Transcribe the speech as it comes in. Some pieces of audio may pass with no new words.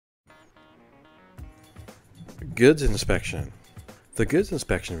Goods inspection. The goods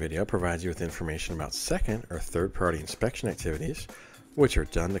inspection video provides you with information about second or third-party inspection activities, which are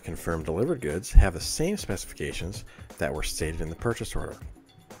done to confirm delivered goods have the same specifications that were stated in the purchase order.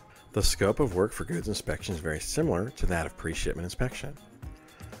 The scope of work for goods inspection is very similar to that of pre-shipment inspection.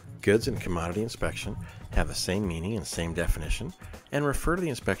 Goods and commodity inspection have the same meaning and same definition and refer to the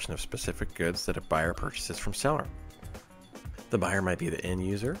inspection of specific goods that a buyer purchases from seller. The buyer might be the end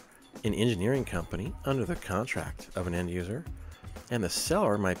user, an engineering company under the contract of an end user, and the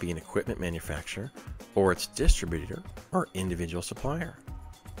seller might be an equipment manufacturer or its distributor or individual supplier.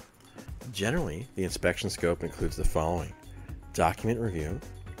 Generally, the inspection scope includes the following: document review,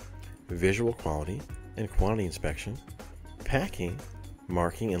 visual quality and quantity inspection, packing,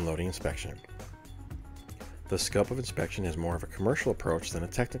 marking, and loading inspection. The scope of inspection has more of a commercial approach than a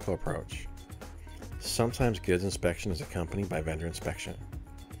technical approach. Sometimes goods inspection is accompanied by vendor inspection.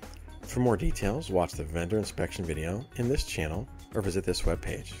 For more details, watch the vendor inspection video in this channel or visit this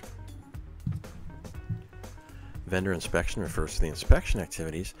webpage. Vendor inspection refers to the inspection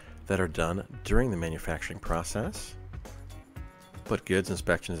activities that are done during the manufacturing process, but goods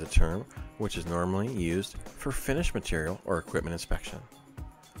inspection is a term which is normally used for finished material or equipment inspection.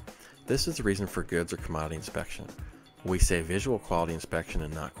 This is the reason for goods or commodity inspection. We say visual quality inspection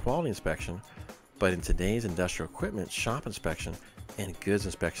and not quality inspection, but in today's industrial equipment, shop inspection and goods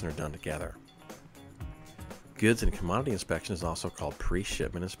inspection are done together. Goods and commodity inspection is also called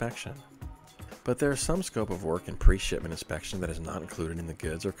pre-shipment inspection. But there is some scope of work in pre-shipment inspection that is not included in the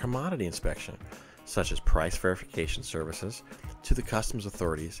goods or commodity inspection, such as price verification services to the customs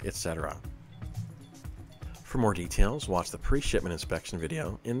authorities, etc. For more details, watch the pre-shipment inspection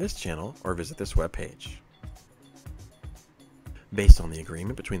video in this channel or visit this webpage. Based on the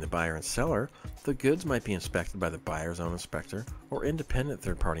agreement between the buyer and seller, the goods might be inspected by the buyer's own inspector or independent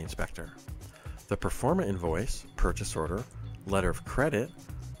third-party inspector. The proforma invoice, purchase order, letter of credit,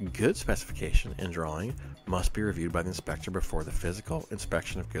 goods specification, and drawing must be reviewed by the inspector before the physical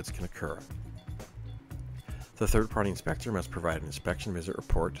inspection of goods can occur. The third-party inspector must provide an inspection visit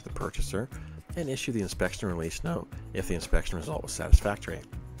report to the purchaser and issue the inspection release note if the inspection result was satisfactory.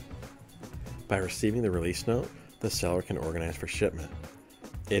 By receiving the release note, the seller can organize for shipment.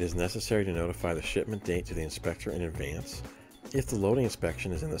 It is necessary to notify the shipment date to the inspector in advance if the loading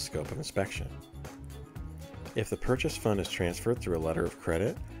inspection is in the scope of inspection. If the purchase fund is transferred through a letter of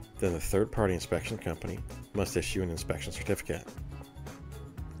credit, then the third-party inspection company must issue an inspection certificate.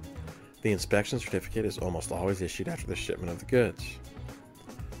 The inspection certificate is almost always issued after the shipment of the goods.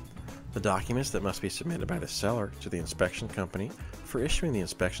 The documents that must be submitted by the seller to the inspection company for issuing the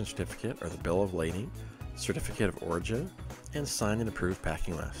inspection certificate are the bill of lading, certificate of origin, and signed and approved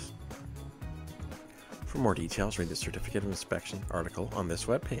packing list. For more details, read the Certificate of Inspection article on this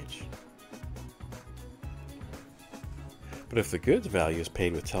webpage. But if the goods value is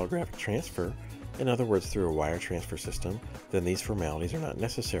paid with telegraphic transfer, in other words through a wire transfer system, then these formalities are not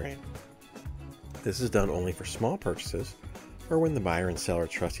necessary. This is done only for small purchases or when the buyer and seller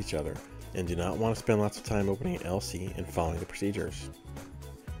trust each other and do not want to spend lots of time opening an LC and following the procedures.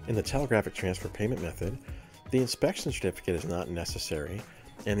 In the telegraphic transfer payment method, the inspection certificate is not necessary,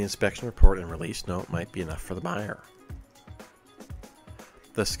 and the inspection report and release note might be enough for the buyer.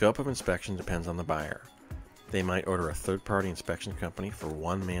 The scope of inspection depends on the buyer. They might order a third-party inspection company for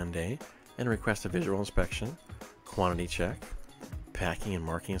one man day and request a visual inspection, quantity check, packing and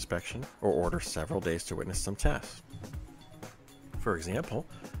marking inspection, or order several days to witness some tests. For example,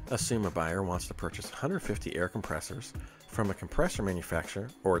 assume a buyer wants to purchase 150 air compressors from a compressor manufacturer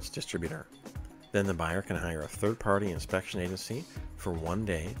or its distributor. Then the buyer can hire a third-party inspection agency for one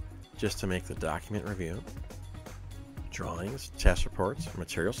day just to make the document review, drawings, test reports,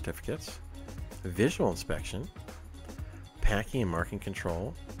 material certificates, visual inspection, packing and marking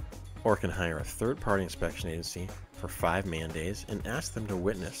control, or can hire a third-party inspection agency for 5 man days and ask them to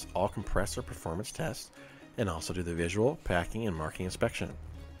witness all compressor performance tests and also do the visual, packing, and marking inspection.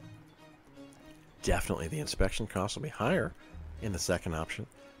 Definitely the inspection costs will be higher in the second option,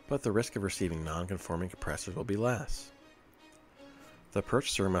 but the risk of receiving non-conforming compressors will be less. The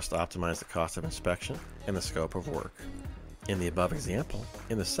purchaser must optimize the cost of inspection and the scope of work. In the above example,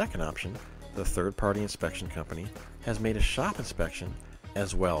 in the second option, the third-party inspection company has made a shop inspection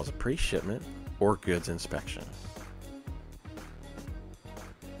as well as a pre-shipment or goods inspection.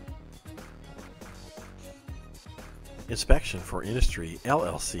 Inspection for Industry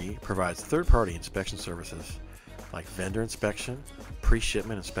LLC provides third-party inspection services like vendor inspection,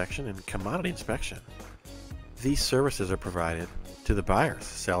 pre-shipment inspection, and commodity inspection. These services are provided to the buyers,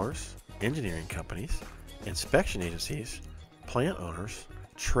 sellers, engineering companies, inspection agencies, plant owners,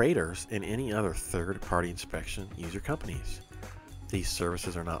 traders, and any other third-party inspection user companies. These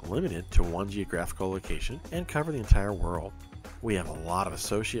services are not limited to one geographical location and cover the entire world. We have a lot of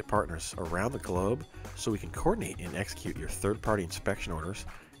associate partners around the globe, so we can coordinate and execute your third-party inspection orders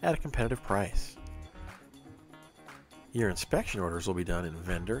at a competitive price. Your inspection orders will be done in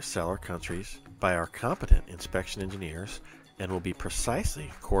vendor-seller countries by our competent inspection engineers and will be precisely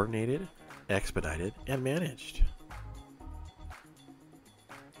coordinated, expedited, and managed.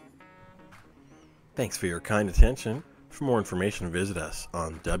 Thanks for your kind attention. For more information, visit us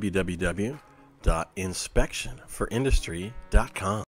on www.inspectionforindustry.com.